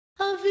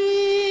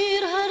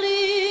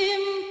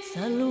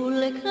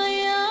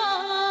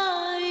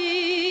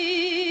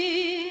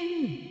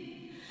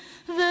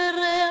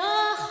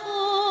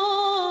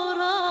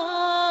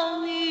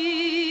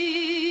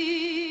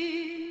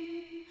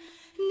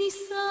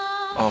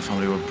Our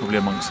family were probably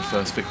amongst the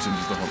first victims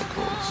of the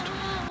Holocaust.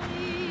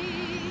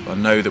 I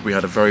know that we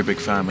had a very big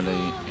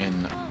family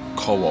in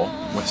Koła,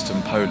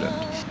 western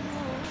Poland,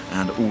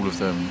 and all of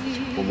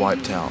them were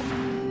wiped out.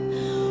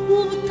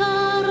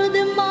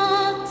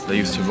 They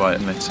used to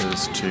write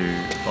letters to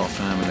our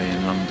family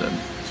in London,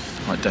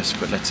 quite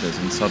desperate letters,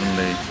 and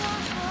suddenly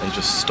they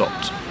just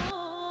stopped.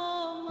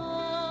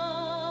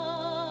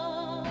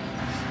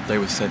 They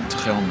were sent to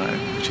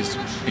Chelmno, which is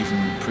even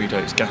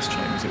predates gas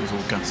chambers. It was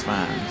all gas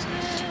vans.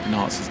 The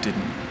Nazis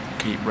didn't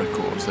keep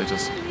records. They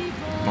just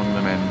bung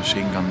them in,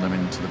 machine gunned them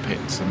into the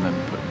pits, and then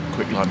put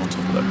quicklime on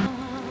top of them.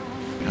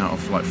 Out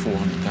of like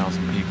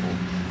 400,000 people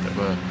that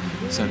were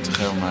sent to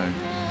Chelmno,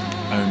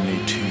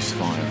 only 2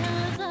 survived.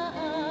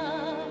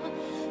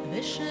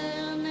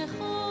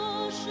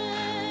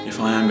 If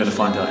I am going to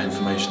find out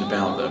information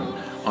about them,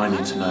 I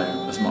need to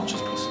know as much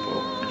as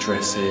possible.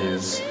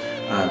 Addresses,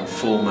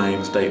 full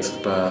names, dates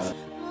of birth.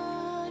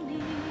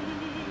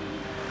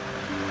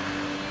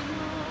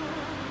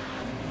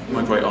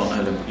 My great aunt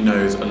Helen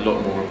knows a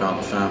lot more about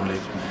the family.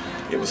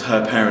 It was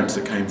her parents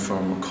that came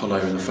from Kolo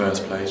in the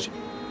first place.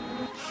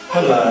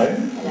 Hello.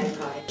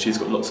 Hello. She's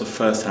got lots of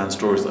first-hand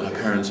stories that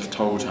her parents have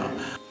told her.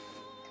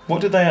 What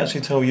did they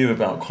actually tell you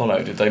about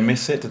Kolo? Did they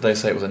miss it? Did they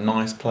say it was a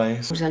nice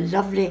place? It was a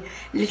lovely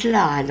little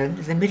island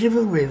in the middle of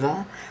a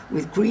river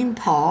with green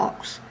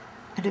parks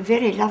and a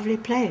very lovely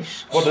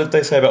place. What did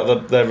they say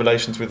about their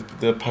relations with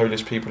the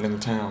Polish people in the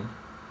town?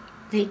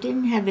 They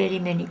didn't have very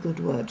many good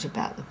words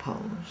about the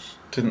Poles.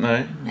 Didn't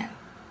they? No.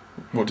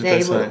 What did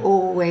they say? They were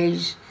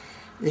always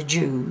the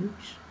Jews.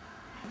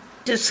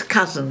 Just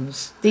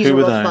cousins. These Who are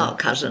were all they? part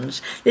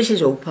cousins. This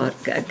is all part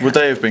cousins. Would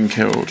they have been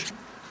killed?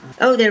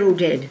 Oh, they're all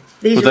dead.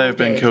 These Would are they all have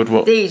been dead. killed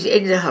what? These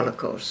in the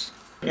Holocaust.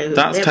 No,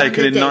 That's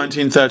taken in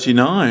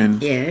 1939.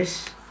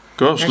 Yes.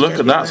 Gosh, look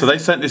at that. So they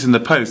sent this in the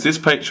post. This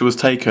picture was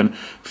taken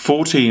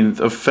 14th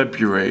of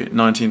February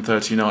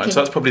 1939. So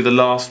that's probably the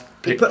last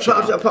picture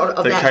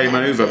that came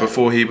over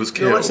before he was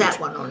killed. What's that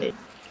one on it?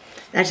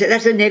 That's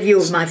a nephew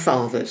of my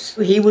father's.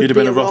 He would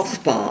be a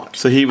Rothbard.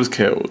 So he was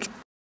killed.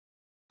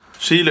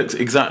 She looks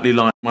exactly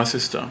like my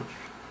sister.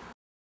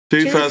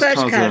 Two first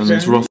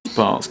cousins,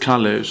 Rothbards,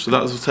 College. So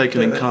that was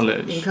taken in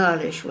College. In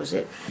College, was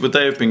it? Would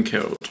they have been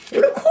killed?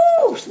 Well, of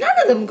course. None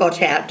of them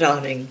got out,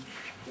 darling.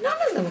 None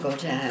of them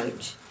got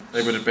out.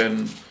 They would have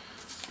been,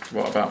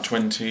 what, about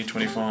 20,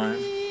 25?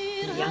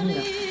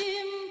 Younger.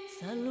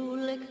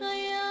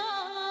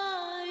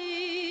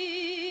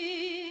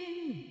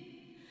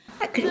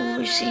 I could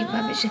always see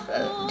Mummy's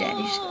hurt and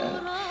Daddy's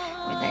hurt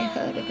when they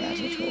heard about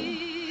it all.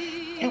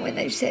 And when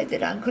they said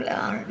that Uncle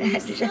Aaron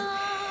had his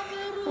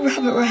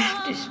rubber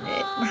around his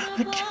neck,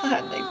 rubber tie,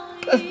 and they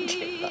burnt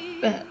him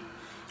like that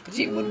because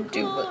he wouldn't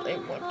do what they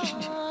wanted him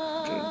to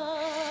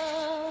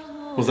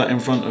do. Was that in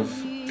front of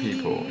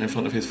people, in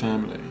front of his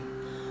family?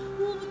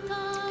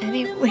 I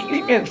mean, when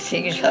you know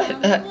things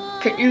like that,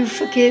 can you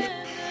forgive?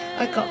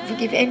 I can't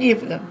forgive any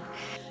of them.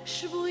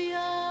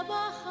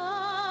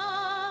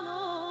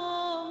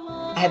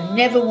 I've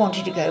never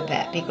wanted to go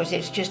back because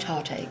it's just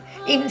heartache.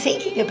 Even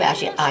thinking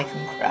about it, I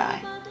can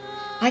cry.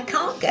 I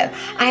can't go.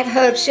 I've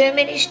heard so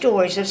many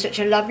stories of such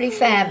a lovely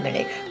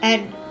family,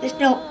 and there's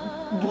not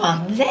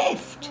one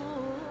left.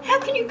 How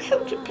can you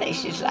go to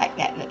places like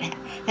that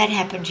that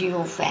happened to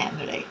your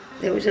family?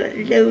 There was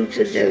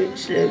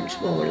loads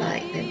more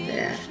like them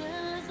there.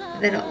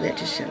 They're not there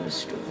to tell a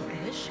story.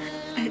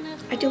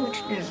 I don't want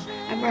to know.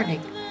 I'm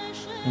running.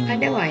 I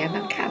know I am.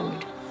 I'm a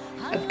coward.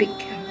 A big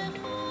coward.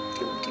 I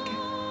don't want to go.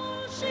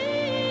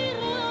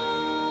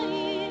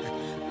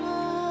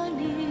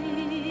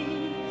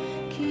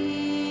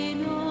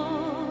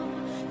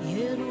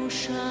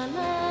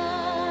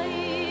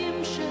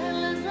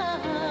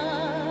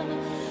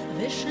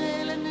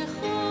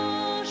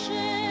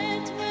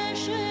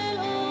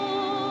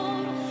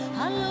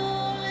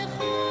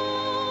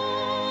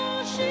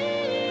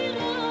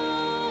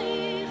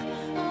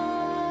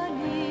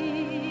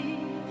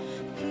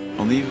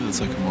 On the eve of the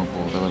Second World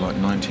War, there were like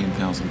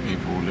 19,000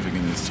 people living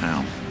in this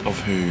town, of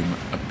whom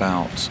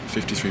about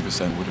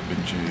 53% would have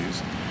been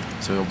Jews.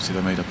 So obviously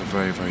they made up a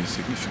very, very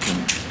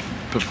significant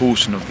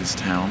proportion of this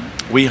town.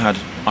 We had,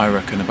 I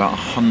reckon, about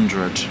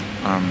 100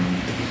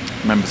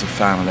 members of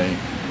family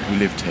who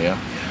lived here,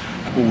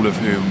 all of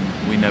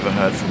whom we never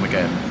heard from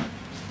again,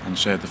 and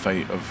shared the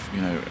fate of,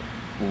 you know,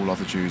 all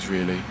other Jews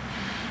really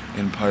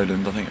in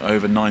Poland. I think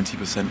over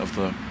 90% of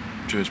the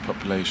Jewish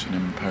population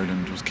in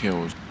Poland was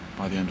killed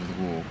by the end of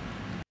the war.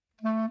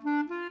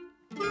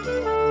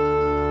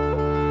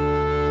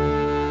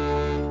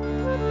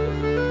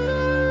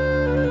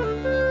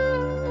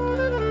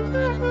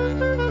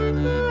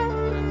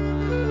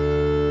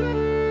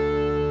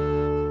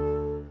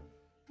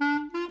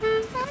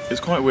 It's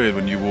quite weird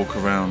when you walk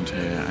around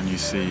here and you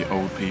see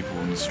old people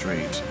on the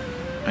street.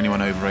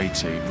 Anyone over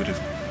 80 would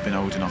have been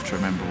old enough to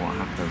remember what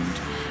happened.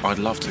 I'd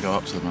love to go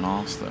up to them and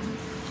ask them,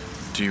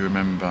 do you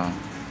remember,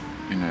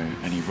 you know,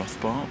 any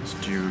Rothbards?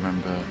 Do you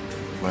remember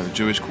where the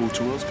Jewish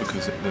quarter was,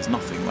 because there's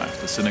nothing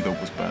left. The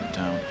synagogue was burnt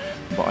down,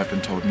 but I've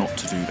been told not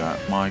to do that.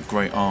 My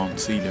great aunt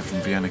Celia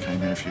from Vienna came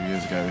here a few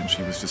years ago, and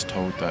she was just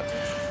told that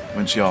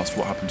when she asked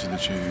what happened to the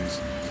Jews,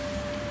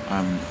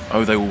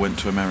 oh, they all went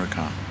to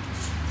America.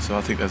 So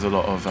I think there's a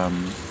lot of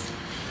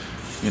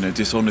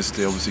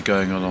dishonesty obviously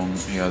going along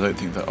here. I don't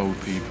think that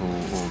old people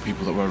or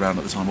people that were around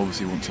at the time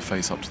obviously want to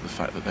face up to the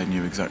fact that they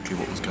knew exactly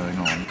what was going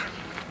on.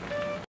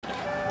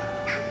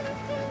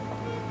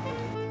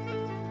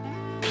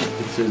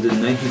 It says that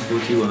in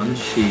 1941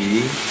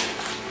 she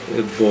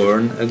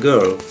born a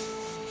girl.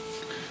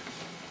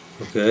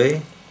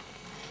 Okay?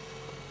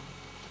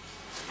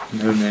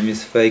 And her name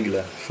is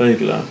Fegla.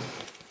 Fegla.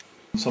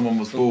 Someone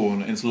was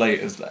born as late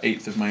as the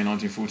 8th of May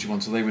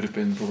 1941, so they would have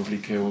been probably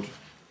killed.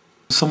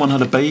 Someone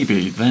had a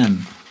baby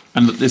then.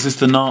 And is this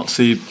the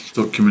Nazi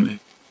document?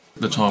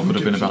 The child would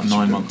have been about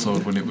 9 months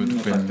old when it would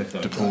have been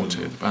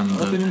deported, and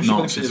the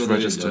Nazis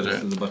registered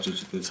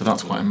it. So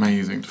that's quite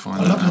amazing to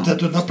find out.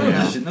 That's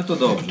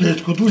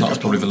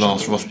probably the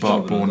last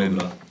Rothbard born in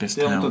this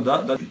town.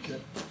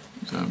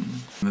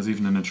 There's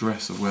even an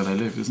address of where they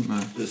lived, isn't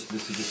there? This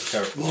is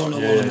careful.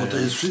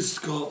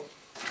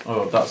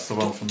 Oh, that's the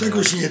one from there.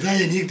 Tego się nie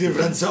daje nigdy w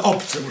ręce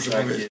obce, muszę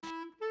powiedzieć.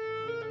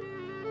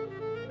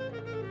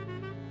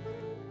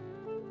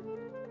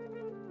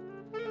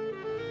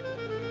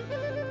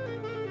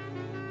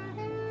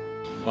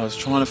 I was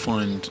trying to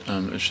find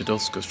a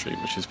Żydowska street,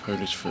 which is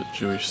Polish for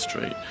Jewish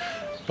street,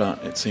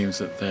 but it seems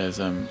that there's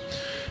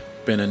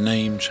been a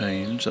name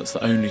change. That's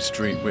the only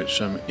street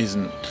which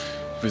isn't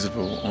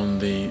visible on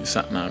the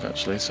sat-nav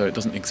actually, so it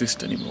doesn't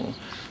exist anymore.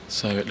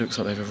 So it looks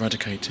like they've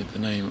eradicated the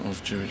name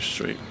of Jewish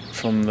street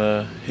from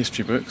the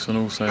history books and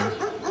also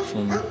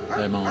from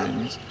their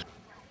minds.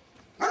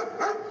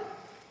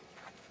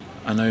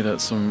 I know that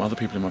some other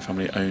people in my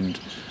family owned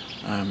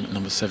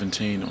number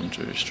 17 on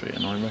Jewish street,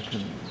 and I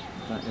reckon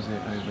that is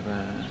it over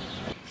there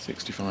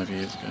 65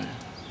 years ago.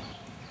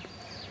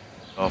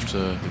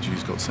 After the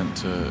Jews got sent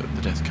to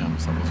the death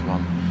camps, that was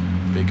one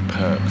big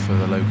perk for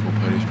the local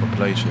Polish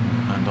population,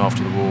 and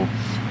after the war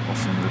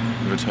often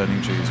the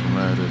returning Jews were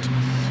murdered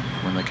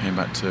when they came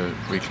back to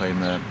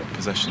reclaim their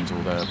possessions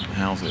or their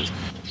houses.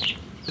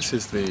 This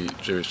is the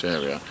Jewish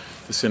area.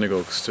 The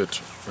synagogue stood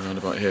around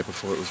about here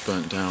before it was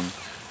burnt down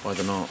by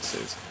the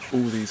Nazis. All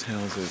these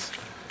houses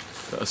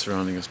that are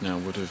surrounding us now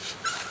would have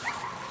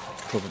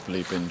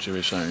probably been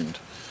Jewish owned,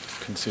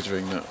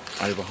 considering that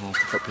over half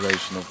the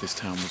population of this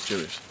town was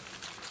Jewish.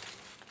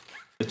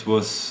 It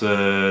was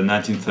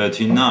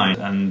 1939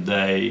 and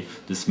they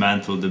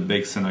dismantled the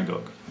big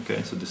synagogue.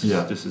 Okay, so this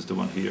is the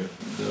one here.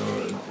 There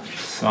were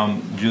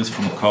some Jews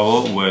from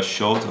Koła were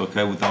shot,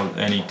 okay, without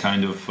any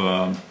kind of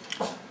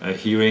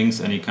hearings,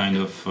 any kind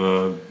of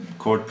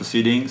court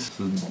proceedings.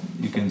 So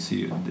you can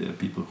see the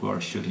people who are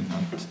shooting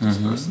at this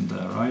person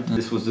there, right?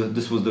 This was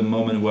the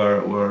moment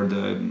where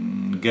the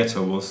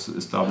ghetto was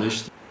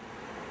established.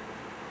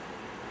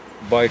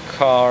 By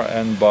car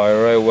and by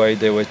railway,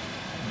 they were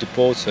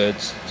deported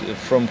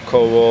from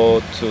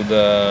Koło to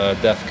the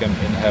death camp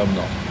in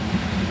Chelmno.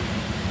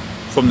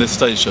 From this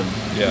station?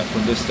 Yeah,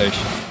 from this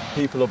station.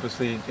 People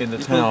obviously in the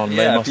town,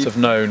 they must have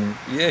known.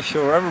 Yeah,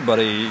 sure,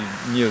 everybody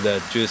knew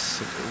that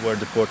Jews were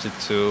deported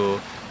to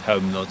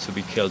Chelmno to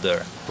be killed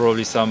there.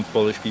 Probably some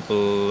Polish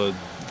people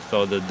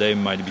thought that they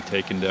might be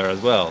taken there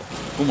as well.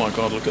 Oh my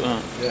God, look at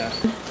that. Yeah.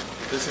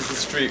 This is the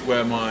street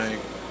where my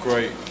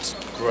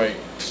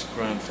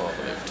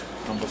great-great-grandfather lived.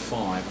 Number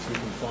 5, if we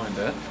can find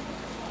it.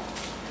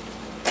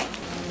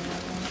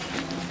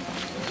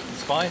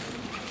 It's 5?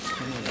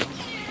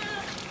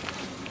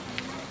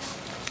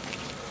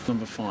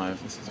 Number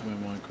 5, this is where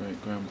my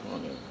great-grandpa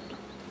lived.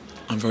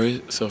 I'm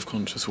very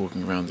self-conscious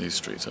walking around these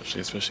streets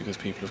actually, especially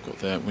because people have got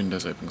their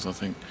windows open, because I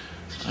think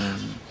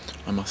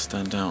I must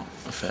stand out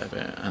a fair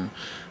bit, and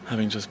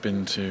having just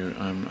been to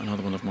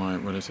another one of my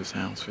relatives'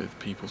 house with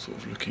people sort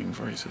of looking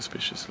very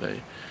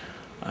suspiciously,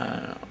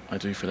 I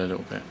do feel a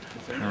little bit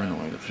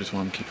paranoid, which is why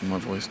I'm keeping my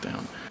voice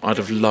down. I'd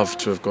have loved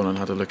to have gone and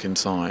had a look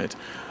inside,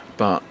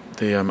 but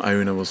the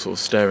owner was sort of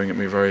staring at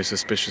me very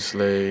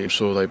suspiciously. I'm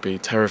sure they'd be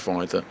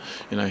terrified that,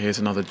 you know, here's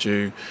another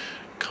Jew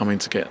coming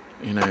to get,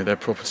 you know, their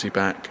property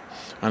back.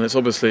 And it's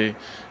obviously,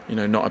 you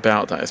know, not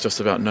about that. It's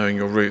just about knowing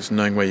your roots and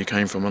knowing where you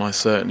came from. And I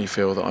certainly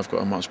feel that I've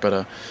got a much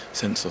better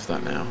sense of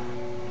that now.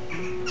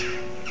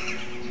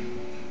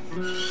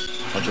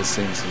 I've just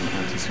seen some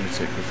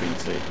anti-Semitic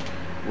graffiti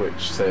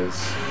which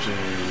says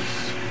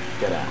Jews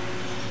get out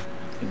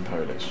in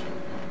Polish.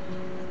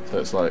 So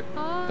it's like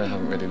they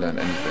haven't really learned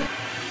anything.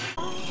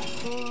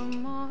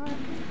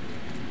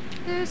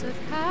 There's a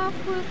cap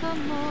with a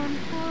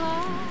mournful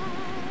eye.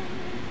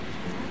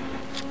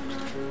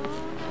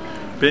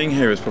 Being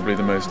here is probably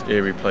the most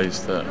eerie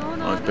place that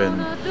I've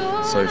been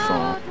so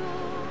far.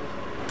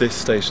 This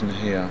station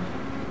here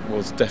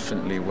was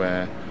definitely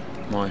where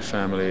my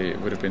family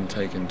would have been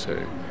taken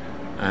to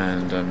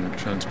and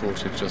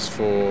transported just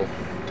 4 or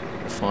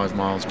 5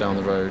 miles down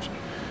the road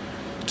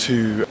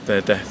to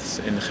their deaths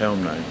in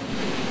Chelmno.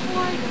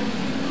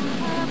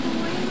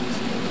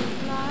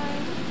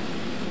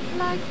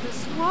 like the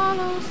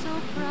swallow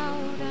so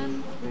proud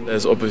and free.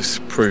 There's obvious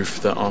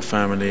proof that our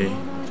family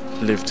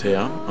lived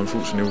here,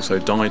 unfortunately also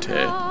died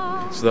here,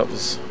 so that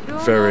was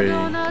very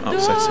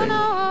upsetting.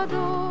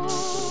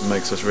 It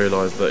makes us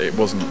realise that it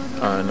wasn't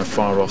in a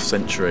far off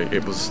century,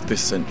 it was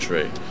this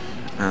century,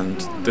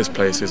 and this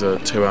place is a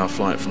 2-hour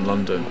flight from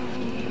London.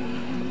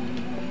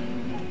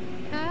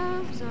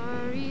 Calves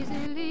are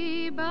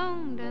easily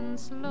bound and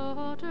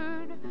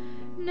slaughtered,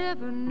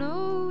 never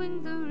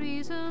knowing the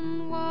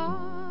reason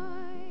why.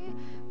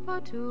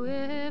 But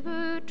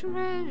whoever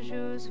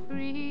treasures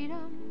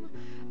freedom,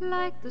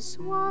 like the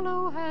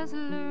swallow has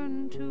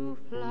learned to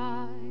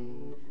fly.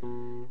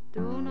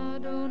 Dona,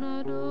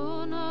 dona,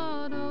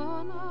 dona,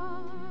 dona,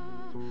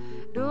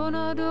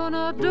 dona,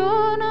 dona,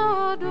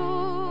 dona,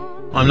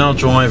 dona. I'm now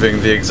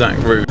driving the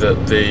exact route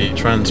that the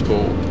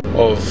transport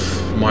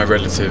of my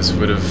relatives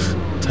would have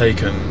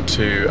taken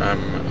to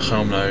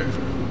Chelmno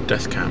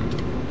death camp.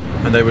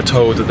 And they were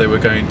told that they were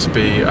going to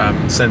be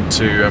sent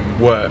to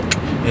work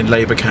in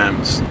labour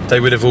camps. They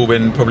would have all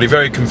been probably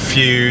very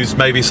confused,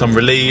 maybe some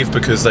relieved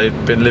because they'd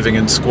been living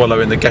in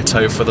squalor in the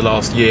ghetto for the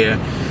last year.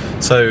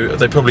 So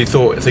they probably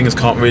thought things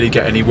can't really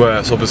get any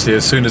worse. Obviously,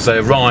 as soon as they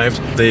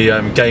arrived,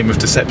 the game of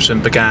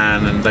deception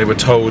began, and they were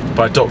told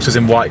by doctors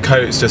in white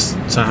coats just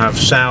to have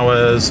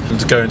showers and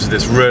to go into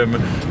this room.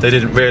 They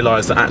didn't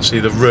realise that actually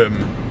the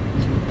room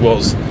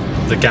was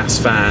the gas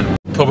fan.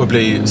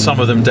 Probably some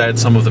of them dead,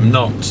 some of them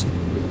not.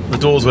 The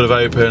doors would have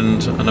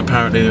opened, and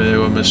apparently they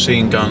were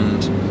machine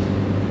gunned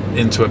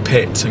into a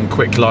pit, and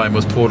quicklime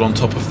was poured on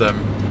top of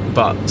them.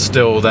 But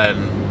still then,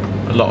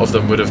 a lot of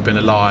them would have been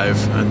alive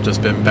and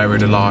just been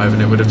buried alive,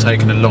 and it would have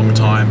taken a long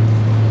time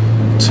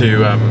to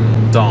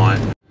die.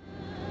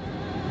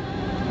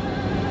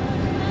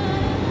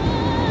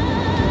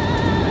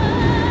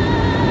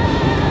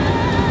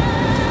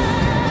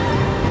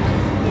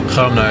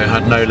 Chelmno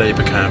had no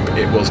labour camp,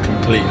 it was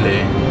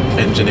completely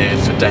engineered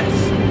for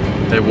death.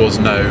 There was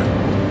no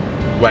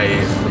way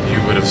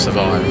you would have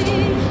survived.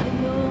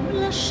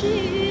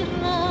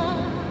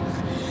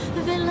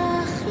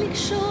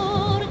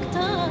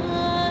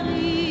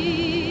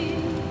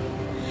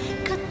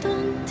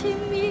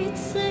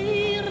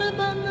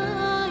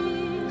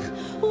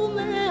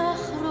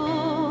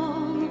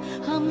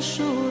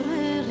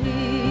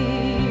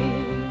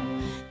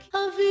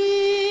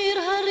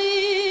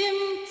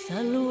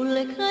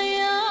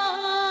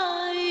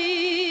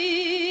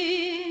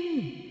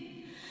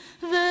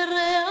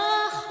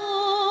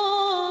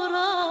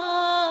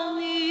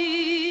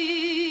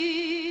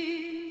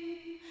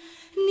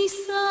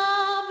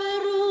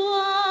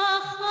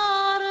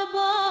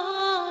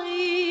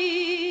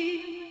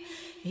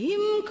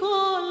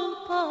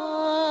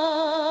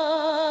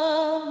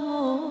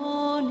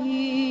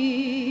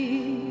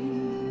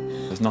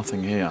 There's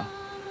nothing here,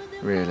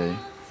 really.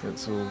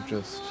 It's all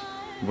just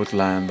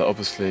woodland that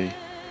obviously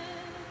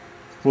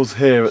was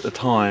here at the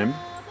time.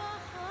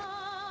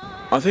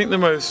 I think the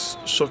most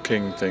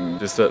shocking thing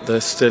is that there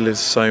still is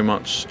so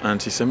much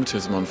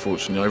anti-Semitism,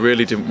 unfortunately. I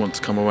really didn't want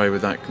to come away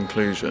with that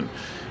conclusion.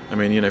 I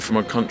mean, you know, from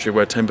a country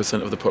where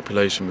 10% of the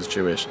population was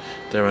Jewish,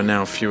 there are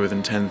now fewer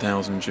than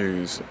 10,000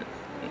 Jews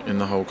in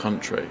the whole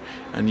country,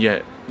 and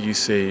yet you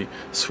see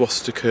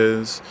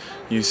swastikas,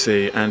 you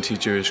see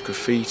anti-Jewish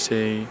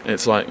graffiti.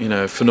 It's like, you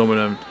know, a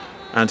phenomenon,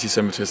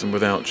 anti-Semitism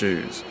without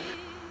Jews.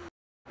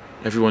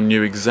 Everyone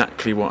knew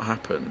exactly what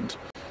happened,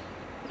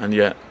 and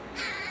yet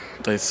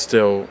they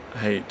still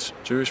hate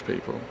Jewish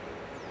people,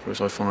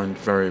 which I find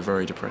very,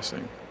 very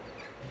depressing.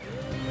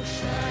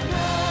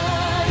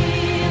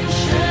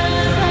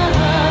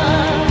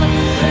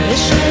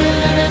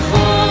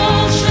 Chełmna